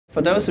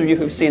For those of you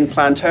who've seen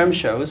Planetarium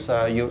shows,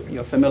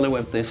 you're familiar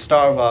with the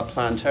Starball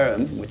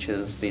Planetarium, which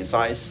is the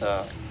Zeiss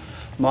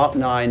Mark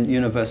 9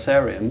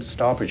 Universarium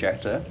star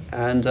projector.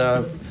 And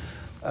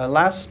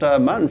last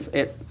month,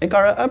 it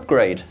got an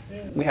upgrade.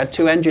 We had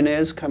two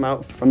engineers come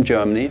out from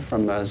Germany,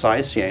 from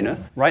Zeiss Jena.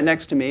 Right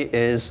next to me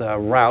is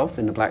Ralph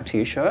in the black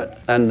t-shirt.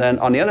 And then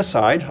on the other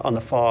side, on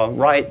the far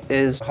right,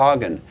 is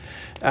Hagen.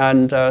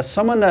 And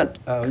someone that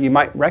you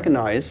might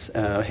recognize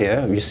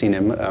here, have you seen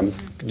him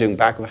doing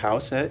back of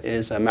house here,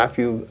 is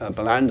Matthew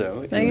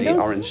Belando now in you the don't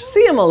orange.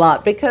 see him a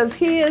lot because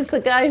he is the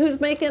guy who's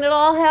making it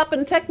all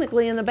happen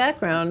technically in the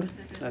background.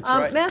 That's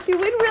right. Matthew,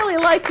 we'd really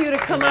like you to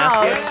come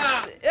out.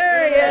 Yeah.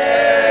 There he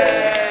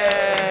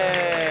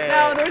is.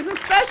 Now, there's a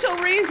special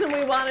reason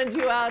we wanted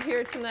you out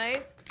here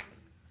tonight.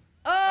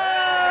 Oh!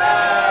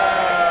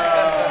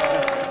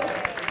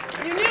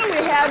 You knew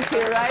we had to,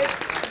 right?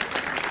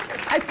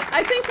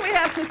 I think we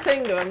have to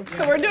sing to him,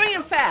 so we're doing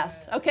it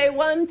fast. Okay,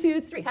 1,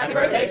 2, 3. Happy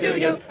birthday to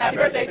you. Happy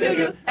birthday to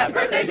you. Happy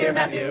birthday, dear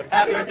Matthew.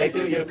 Happy birthday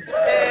to you.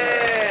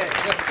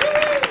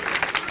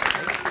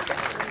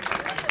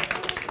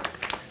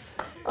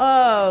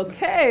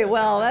 Okay,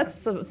 well, that's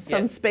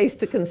some space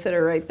to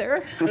consider right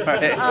there. And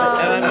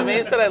I'm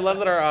amazed that I love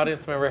that our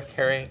audience member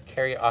carry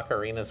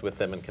ocarinas with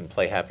them and can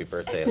play Happy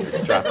Birthday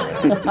and drop it.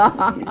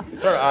 It's the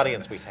sort of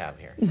audience we have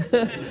here.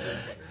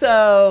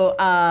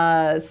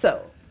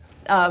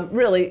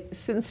 Really,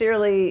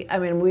 sincerely, I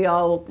mean, we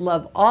all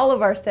love all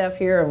of our staff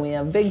here, and we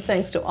have big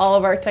thanks to all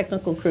of our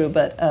technical crew,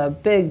 but a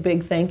big,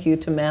 big thank you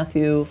to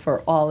Matthew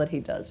for all that he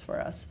does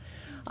for us.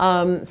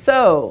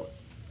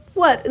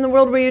 What in the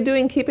world were you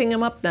doing keeping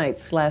him up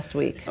nights last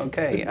week?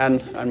 Okay,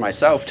 and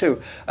myself too.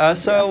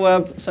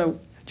 So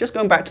just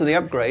going back to the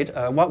upgrade,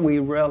 what we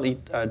really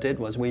did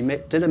was we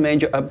did a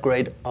major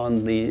upgrade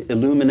on the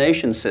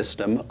illumination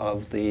system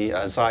of the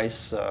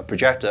Zeiss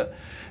projector,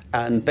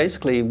 and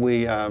basically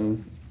we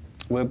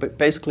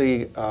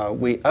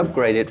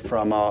upgraded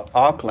from our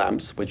arc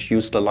lamps, which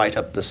used to light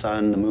up the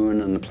sun, the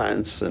moon, and the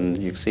planets, and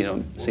you see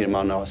them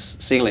on our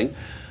ceiling,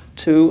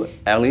 to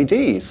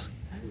LEDs.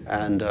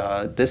 And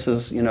this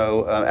is,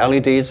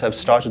 LEDs have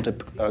started to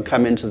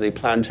come into the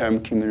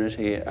Planetarium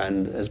community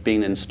and has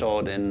been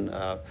installed in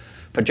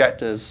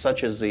projectors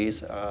such as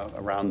these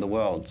around the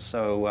world.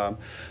 So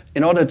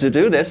in order to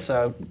do this,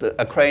 a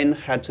crane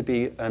had to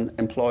be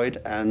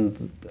employed,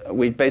 and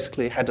we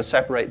basically had to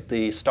separate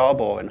the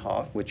Starball in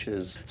half, which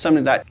is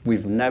something that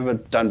we've never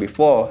done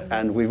before,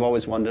 and we've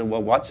always wondered,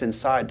 well, what's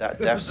inside that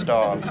Death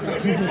Star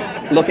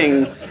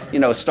looking,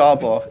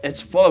 Starball?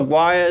 It's full of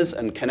wires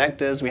and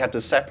connectors. We had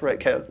to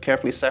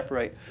carefully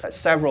separate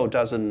several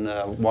dozen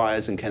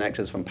wires and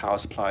connectors from power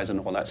supplies and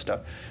all that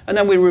stuff. And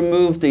then we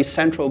removed the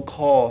central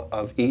core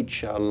of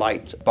each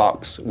light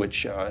box,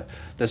 which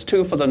there's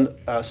two for the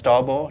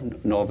Starball,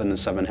 northern and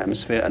southern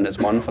hemisphere, and there's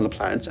one for the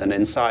planets. And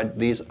inside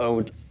these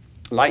old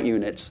light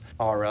units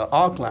are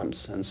arc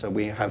lamps, and so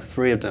we have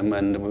 3 of them,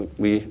 and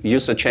we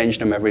used to change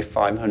them every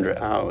 500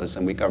 hours,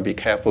 and we got to be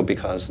careful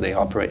because they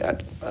operate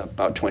at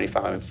about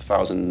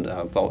 25,000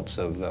 volts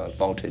of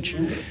voltage,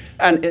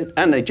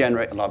 and they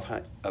generate a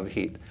lot of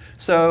heat.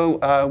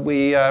 So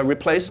we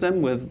replaced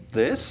them with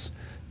this.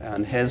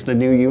 And here's the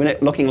new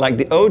unit, looking like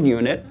the old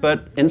unit,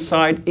 but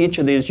inside each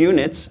of these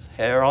units,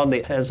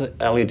 here's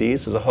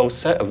LEDs, there's a whole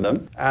set of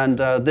them. And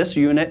this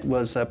unit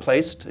was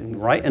placed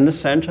right in the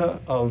center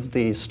of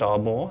the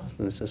Starball.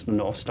 This is the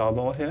North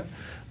Starball here.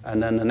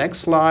 And then the next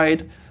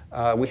slide,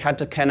 we had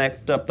to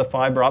connect up the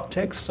fiber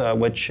optics,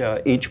 which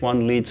each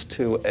one leads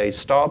to a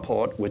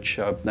starport, which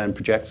then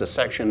projects a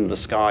section of the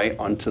sky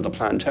onto the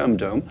Planetarium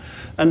dome.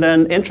 And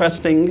then,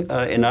 interesting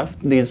enough,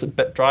 these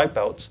drive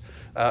belts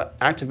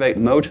activate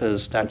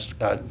motors that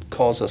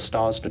cause the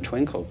stars to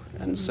twinkle,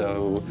 and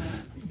so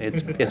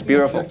it's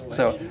beautiful.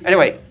 So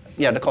anyway,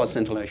 yeah, they call it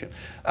scintillation.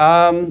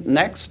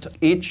 Next,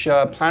 each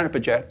planet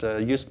projector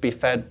used to be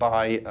fed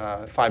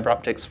by fiber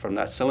optics from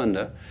that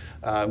cylinder.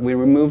 We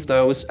removed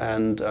those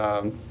and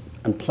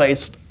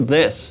placed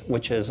this,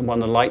 which is one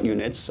of the light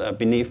units,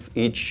 beneath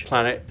each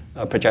planet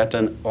projector,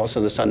 and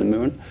also the sun and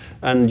moon.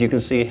 And you can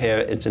see here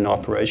it's in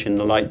operation.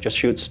 The light just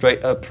shoots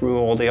straight up through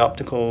all the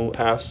optical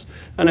paths,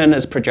 and then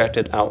is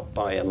projected out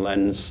by a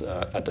lens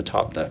at the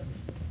top there.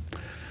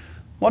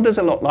 What does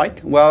it look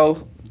like?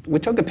 Well, we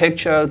took a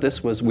picture.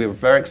 We were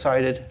very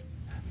excited,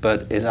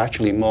 but it's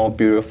actually more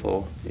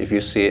beautiful if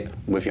you see it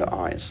with your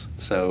eyes.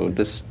 So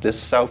this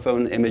cell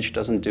phone image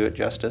doesn't do it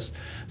justice.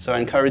 So I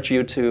encourage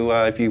you to,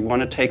 if you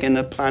want to take in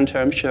a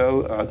Planetarium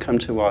show, come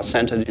to our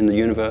Center in the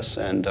Universe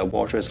and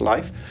Water is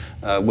Life.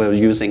 We're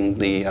using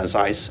the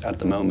Zeiss at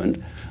the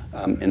moment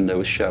in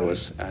those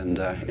shows, and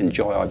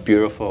enjoy our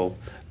beautiful,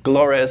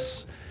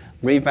 glorious,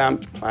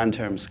 revamped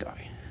Planetarium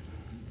sky.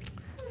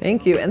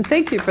 Thank you, and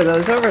thank you for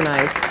those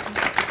overnights.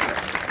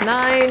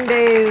 9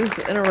 days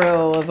in a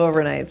row of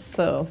overnights,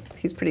 so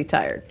he's pretty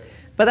tired.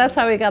 But that's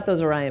how we got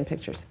those Orion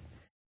pictures.